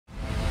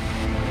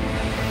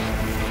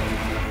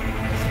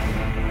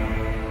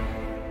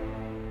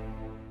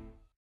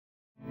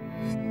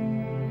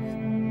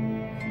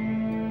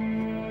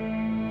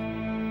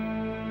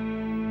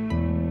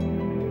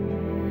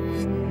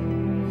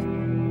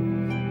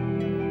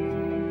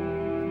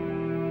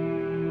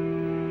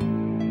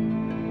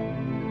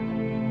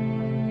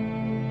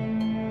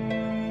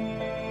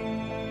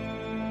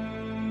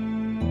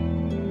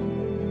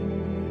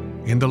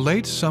In the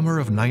late summer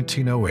of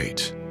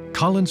 1908,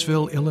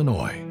 Collinsville,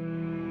 Illinois,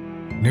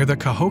 near the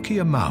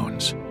Cahokia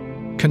Mounds,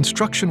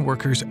 construction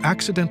workers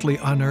accidentally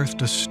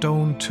unearthed a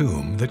stone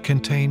tomb that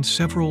contained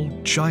several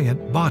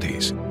giant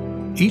bodies,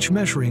 each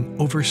measuring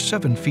over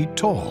 7 feet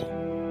tall.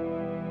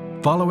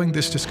 Following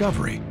this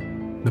discovery,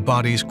 the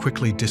bodies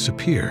quickly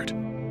disappeared,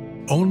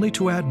 only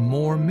to add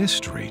more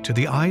mystery to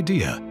the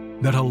idea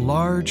that a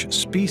large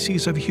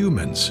species of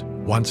humans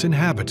once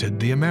inhabited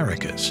the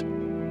Americas.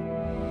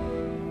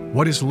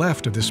 What is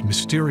left of this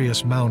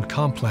mysterious mound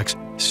complex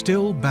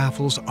still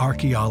baffles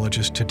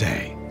archaeologists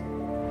today.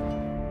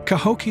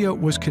 Cahokia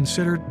was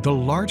considered the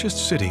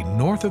largest city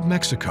north of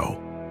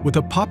Mexico, with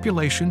a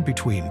population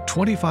between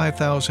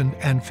 25,000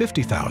 and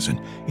 50,000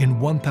 in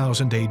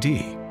 1000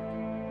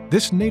 AD.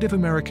 This Native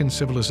American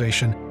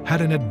civilization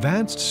had an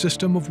advanced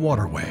system of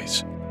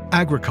waterways,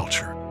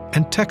 agriculture,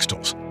 and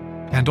textiles,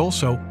 and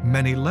also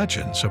many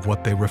legends of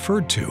what they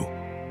referred to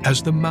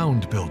as the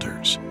mound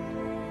builders.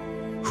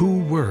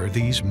 Who were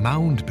these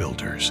mound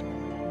builders?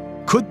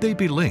 Could they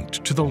be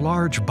linked to the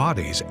large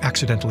bodies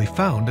accidentally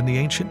found in the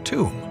ancient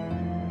tomb?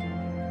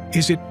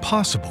 Is it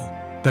possible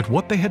that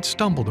what they had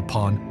stumbled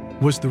upon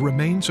was the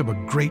remains of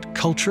a great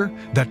culture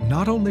that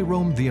not only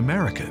roamed the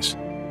Americas,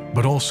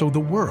 but also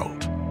the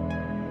world?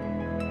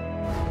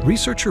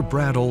 Researcher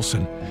Brad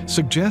Olson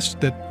suggests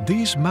that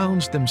these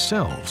mounds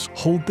themselves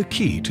hold the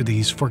key to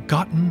these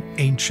forgotten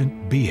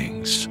ancient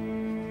beings.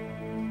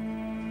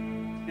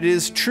 It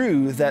is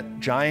true that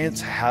giants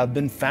have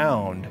been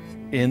found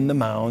in the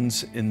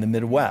mounds in the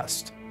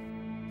Midwest.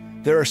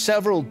 There are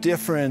several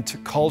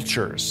different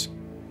cultures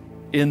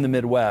in the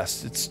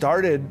Midwest. It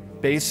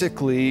started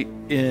basically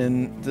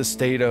in the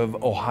state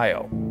of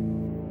Ohio.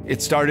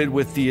 It started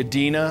with the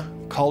Adena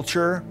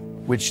culture,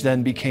 which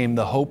then became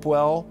the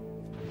Hopewell,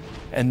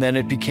 and then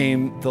it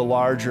became the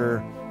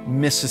larger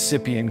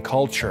Mississippian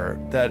culture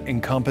that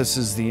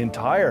encompasses the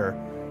entire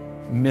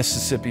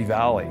Mississippi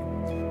Valley.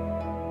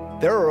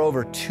 There are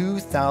over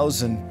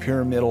 2,000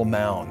 pyramidal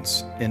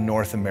mounds in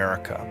North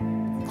America,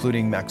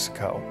 including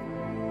Mexico.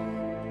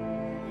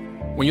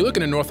 When you look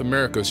into North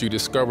America, you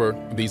discover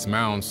these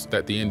mounds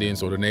that the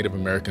Indians or the Native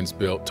Americans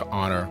built to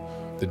honor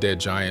the dead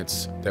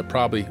giants that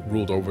probably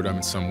ruled over them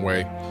in some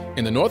way.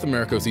 In the North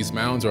Americas, these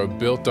mounds are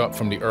built up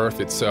from the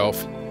earth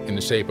itself in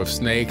the shape of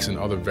snakes and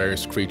other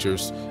various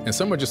creatures, and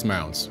some are just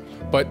mounds.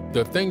 But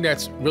the thing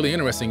that's really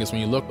interesting is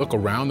when you look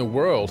around the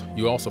world,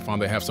 you also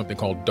find they have something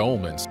called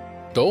dolmens.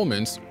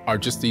 Dolmens are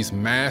just these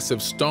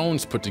massive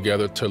stones put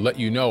together to let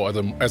you know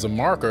as a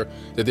marker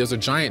that there's a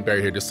giant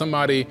buried here. There's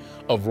somebody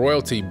of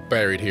royalty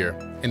buried here.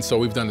 And so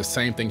we've done the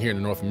same thing here in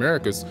the North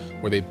Americas,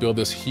 where they build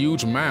this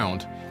huge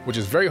mound, which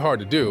is very hard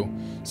to do.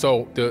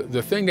 So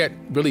the thing that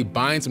really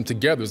binds them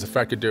together is the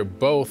fact that they're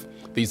both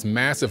these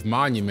massive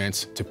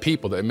monuments to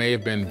people that may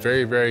have been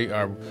very, very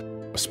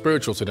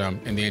spiritual to them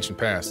in the ancient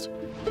past.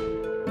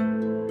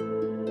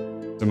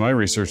 In my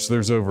research,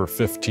 there's over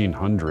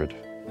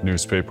 1,500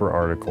 newspaper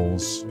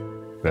articles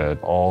that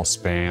all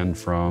span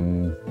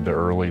from the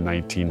early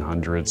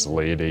 1900s,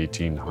 late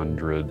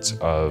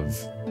 1800s of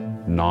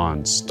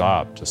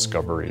non-stop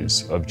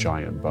discoveries of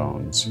giant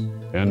bones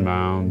in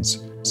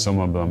mounds, some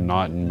of them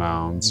not in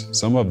mounds.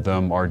 Some of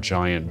them are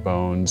giant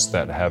bones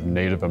that have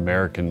Native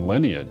American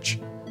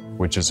lineage,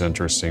 which is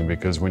interesting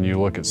because when you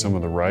look at some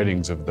of the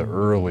writings of the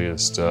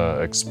earliest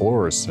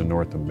explorers to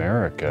North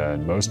America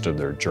and most of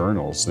their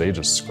journals, they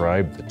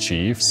describe the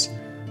chiefs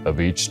of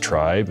each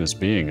tribe as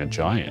being a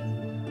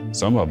giant,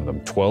 some of them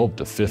 12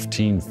 to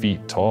 15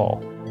 feet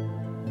tall.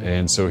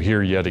 And so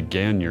here yet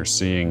again, you're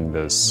seeing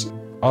this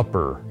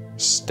upper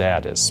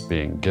status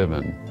being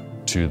given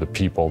to the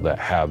people that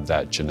have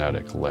that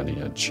genetic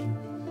lineage.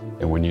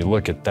 And when you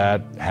look at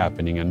that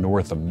happening in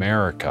North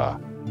America,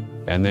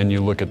 and then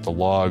you look at the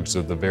logs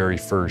of the very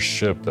first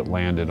ship that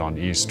landed on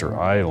Easter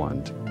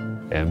Island,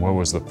 and what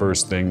was the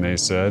first thing they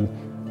said?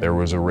 There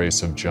was a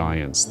race of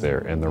giants there,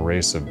 and the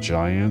race of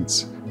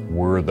giants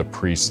were the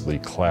priestly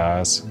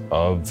class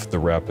of the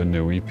Rapa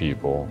Nui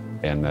people,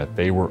 and that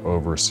they were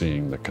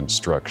overseeing the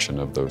construction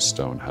of those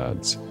stone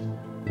heads.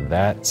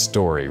 That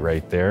story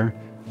right there,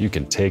 you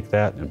can take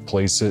that and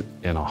place it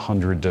in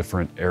 100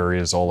 different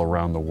areas all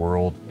around the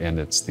world, and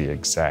it's the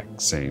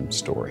exact same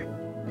story.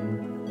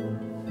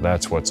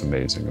 That's what's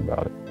amazing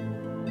about it.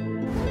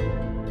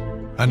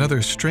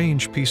 Another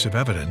strange piece of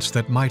evidence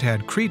that might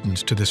add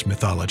credence to this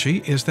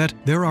mythology is that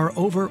there are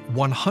over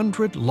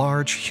 100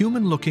 large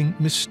human-looking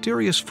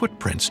mysterious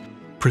footprints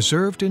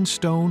preserved in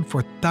stone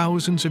for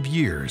thousands of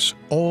years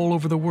all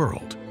over the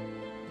world.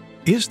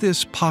 Is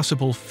this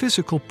possible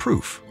physical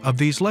proof of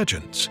these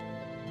legends?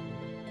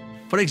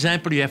 For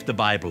example, you have the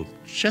Bible.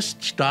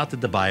 Just start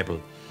at the Bible.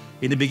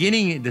 In the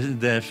beginning,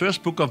 the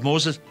first book of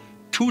Moses,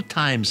 2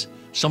 times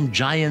some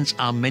giants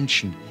are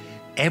mentioned.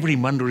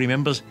 Everyone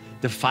remembers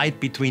the fight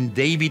between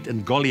David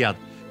and Goliath.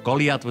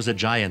 Goliath was a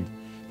giant.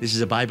 This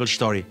is a Bible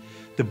story.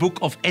 The book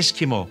of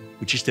Eskimo,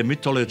 which is the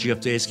mythology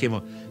of the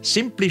Eskimo,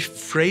 simply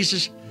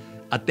phrases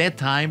at that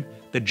time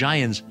the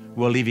giants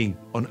were living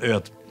on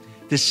earth.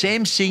 The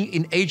same thing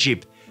in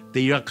Egypt.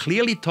 They are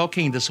clearly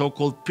talking in the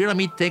so-called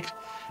pyramid text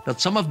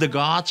that some of the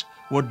gods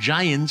were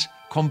giants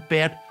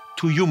compared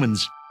to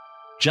humans.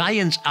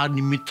 Giants are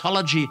in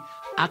mythology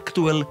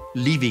actual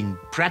living,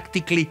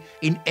 practically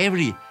in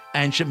every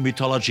ancient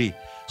mythology.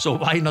 So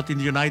why not in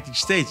the United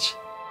States?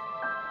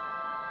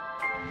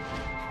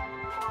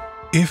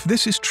 If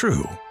this is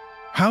true,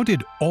 how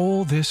did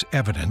all this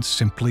evidence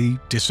simply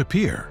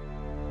disappear?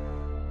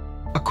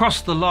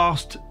 Across the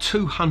last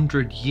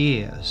 200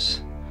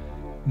 years,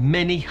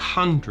 many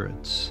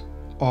hundreds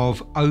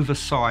of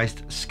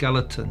oversized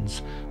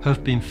skeletons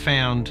have been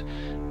found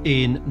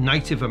in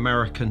Native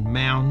American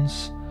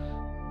mounds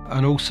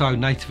and also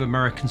Native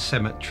American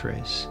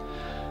cemeteries.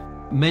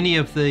 Many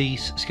of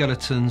these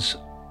skeletons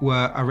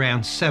were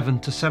around 7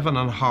 to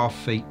 7.5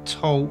 feet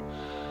tall,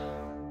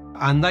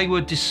 and they were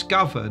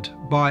discovered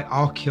by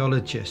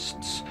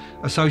archaeologists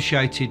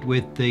associated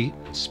with the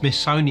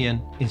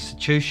Smithsonian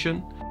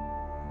Institution,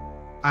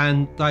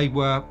 and they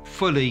were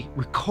fully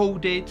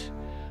recorded,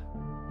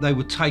 they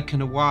were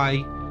taken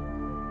away,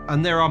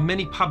 and there are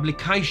many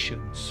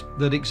publications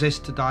that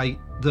exist today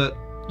that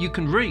you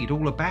can read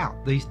all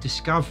about these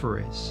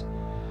discoveries.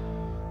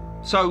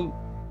 So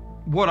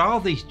what are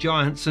these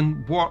giants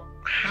and what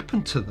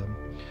happened to them?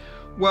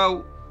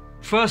 Well,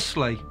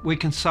 firstly, we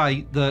can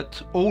say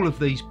that all of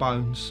these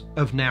bones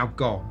have now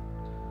gone.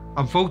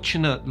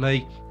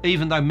 Unfortunately,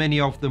 even though many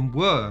of them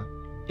were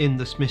in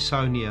the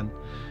Smithsonian,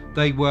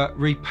 they were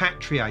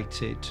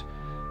repatriated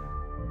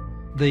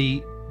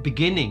the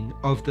beginning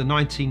of the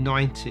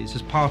 1990s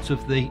as part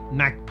of the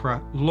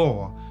NAGPRA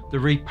law, the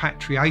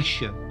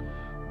repatriation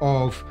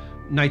of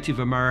Native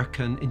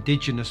American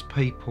indigenous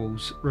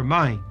peoples'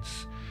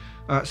 remains.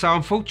 So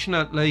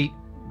unfortunately,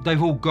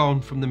 they've all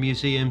gone from the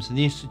museums and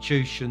the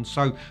institutions,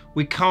 so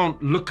we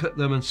can't look at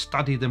them and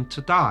study them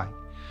today.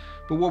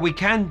 But what we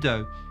can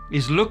do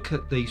is look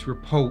at these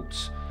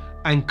reports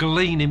and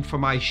glean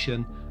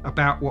information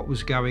about what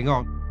was going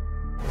on.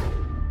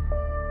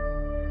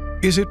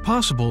 Is it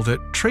possible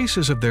that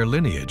traces of their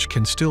lineage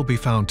can still be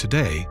found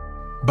today,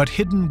 but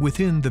hidden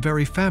within the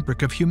very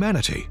fabric of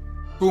humanity?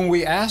 When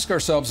we ask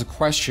ourselves a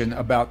question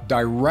about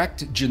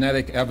direct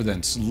genetic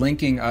evidence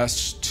linking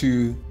us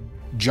to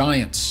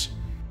giants,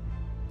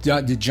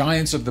 the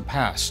giants of the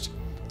past,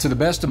 to the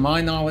best of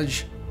my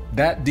knowledge,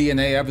 that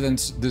DNA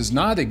evidence does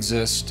not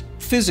exist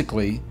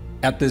physically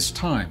at this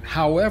time.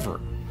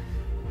 However,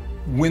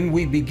 when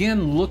we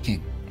begin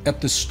looking at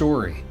the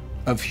story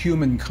of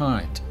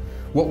humankind,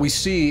 what we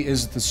see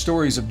is that the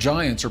stories of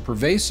giants are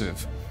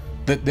pervasive,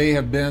 that they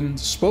have been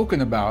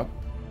spoken about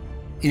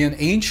in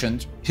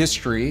ancient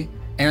history,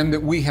 and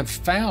that we have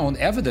found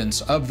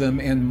evidence of them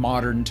in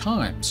modern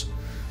times.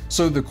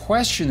 So the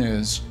question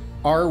is,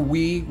 are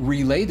we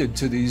related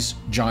to these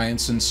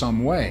giants in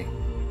some way?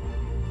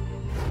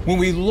 When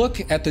we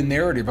look at the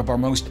narrative of our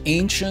most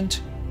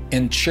ancient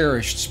and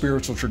cherished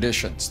spiritual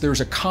traditions,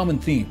 there's a common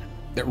theme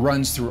that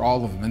runs through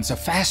all of them, and it's a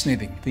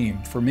fascinating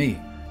theme for me,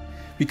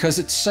 because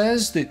it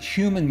says that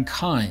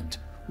humankind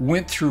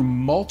went through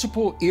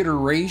multiple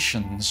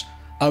iterations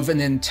of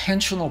an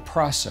intentional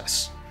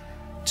process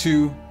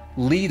to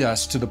lead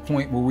us to the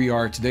point where we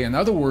are today. In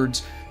other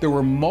words, there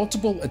were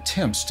multiple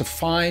attempts to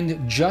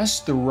find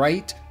just the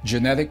right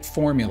genetic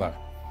formula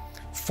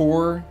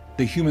for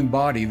the human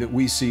body that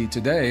we see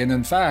today. And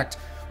in fact,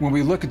 when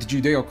we look at the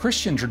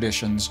Judeo-Christian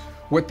traditions,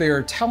 what they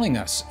are telling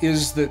us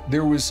is that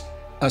there was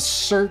a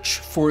search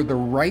for the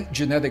right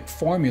genetic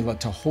formula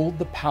to hold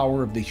the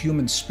power of the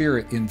human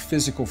spirit in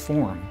physical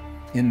form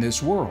in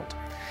this world.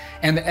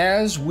 And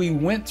as we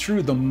went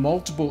through the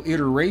multiple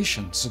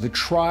iterations, the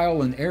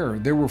trial and error,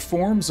 there were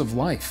forms of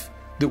life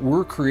that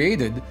were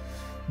created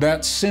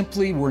that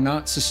simply were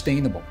not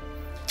sustainable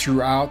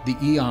throughout the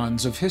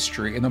eons of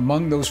history. And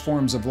among those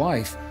forms of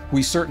life,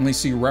 we certainly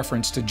see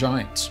reference to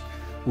giants.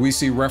 We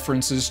see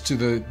references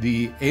to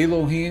the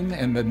Elohim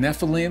and the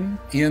Nephilim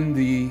in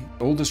the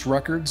oldest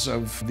records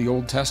of the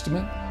Old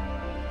Testament.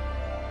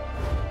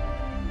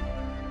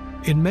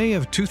 In May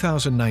of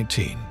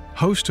 2019,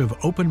 host of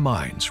Open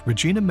Minds,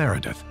 Regina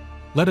Meredith,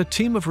 led a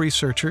team of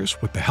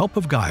researchers with the help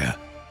of Gaia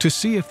to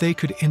see if they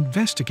could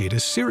investigate a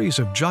series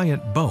of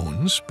giant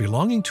bones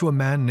belonging to a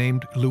man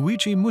named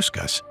Luigi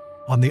Muscas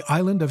on the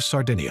island of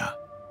Sardinia.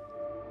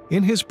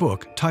 In his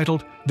book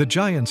titled The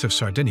Giants of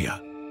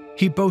Sardinia,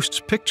 he boasts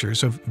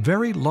pictures of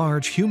very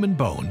large human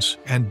bones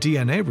and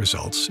DNA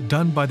results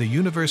done by the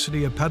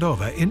University of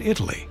Padova in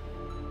Italy.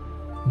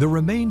 The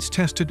remains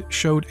tested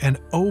showed an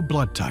O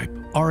blood type,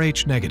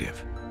 Rh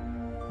negative.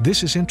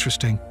 This is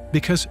interesting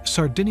because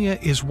Sardinia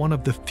is one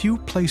of the few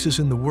places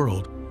in the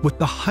world with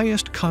the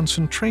highest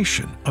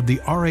concentration of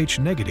the Rh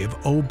negative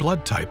O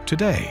blood type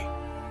today.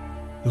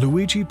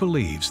 Luigi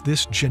believes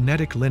this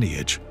genetic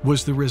lineage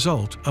was the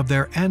result of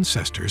their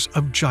ancestors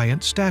of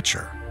giant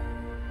stature.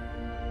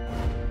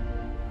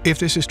 If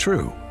this is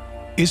true,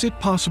 is it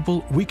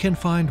possible we can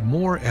find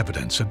more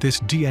evidence of this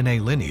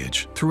DNA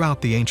lineage throughout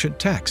the ancient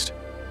text?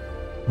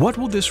 What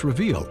will this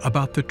reveal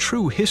about the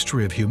true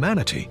history of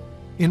humanity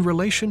in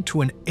relation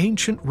to an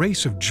ancient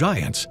race of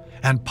giants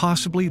and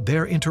possibly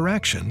their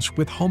interactions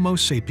with Homo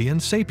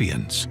sapiens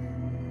sapiens?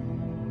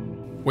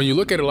 When you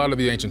look at a lot of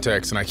the ancient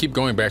texts, and I keep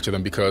going back to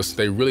them because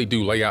they really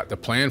do lay out the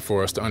plan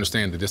for us to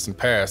understand the distant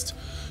past,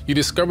 you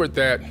discovered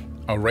that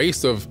a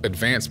race of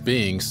advanced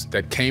beings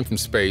that came from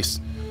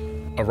space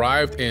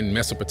arrived in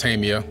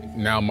Mesopotamia,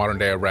 now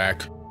modern-day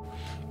Iraq,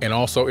 and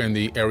also in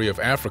the area of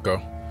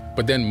Africa,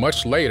 but then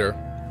much later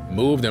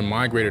moved and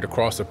migrated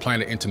across the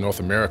planet into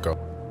North America.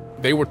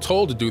 They were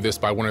told to do this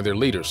by one of their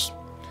leaders.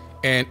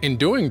 And in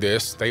doing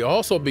this, they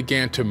also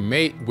began to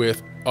mate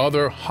with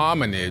other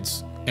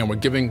hominids and were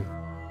giving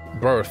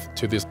birth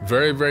to this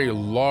very, very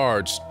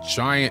large,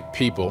 giant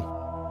people.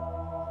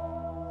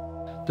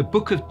 The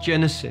book of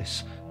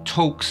Genesis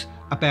talks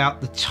about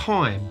the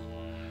time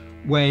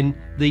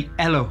when the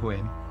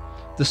Elohim,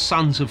 the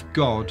sons of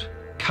God,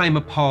 came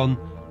upon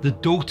the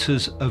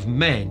daughters of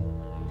men,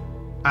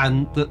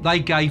 and that they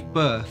gave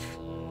birth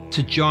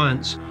to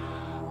giants.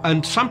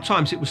 And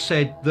sometimes it was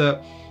said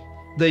that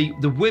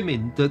the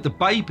women, the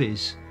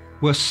babies,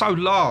 were so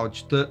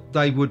large that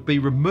they would be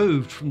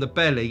removed from the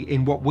belly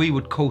in what we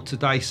would call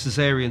today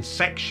cesarean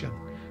section,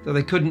 that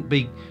they couldn't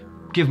be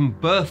given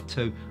birth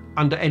to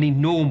under any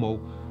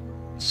normal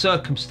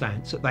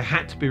circumstance, that they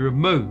had to be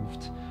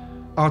removed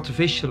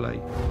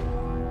artificially.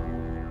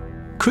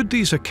 Could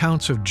these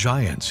accounts of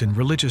giants in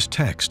religious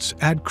texts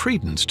add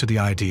credence to the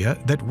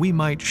idea that we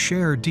might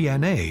share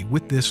DNA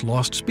with this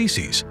lost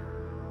species?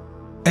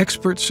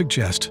 Experts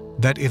suggest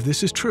that if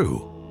this is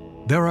true,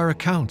 there are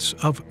accounts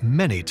of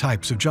many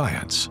types of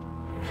giants.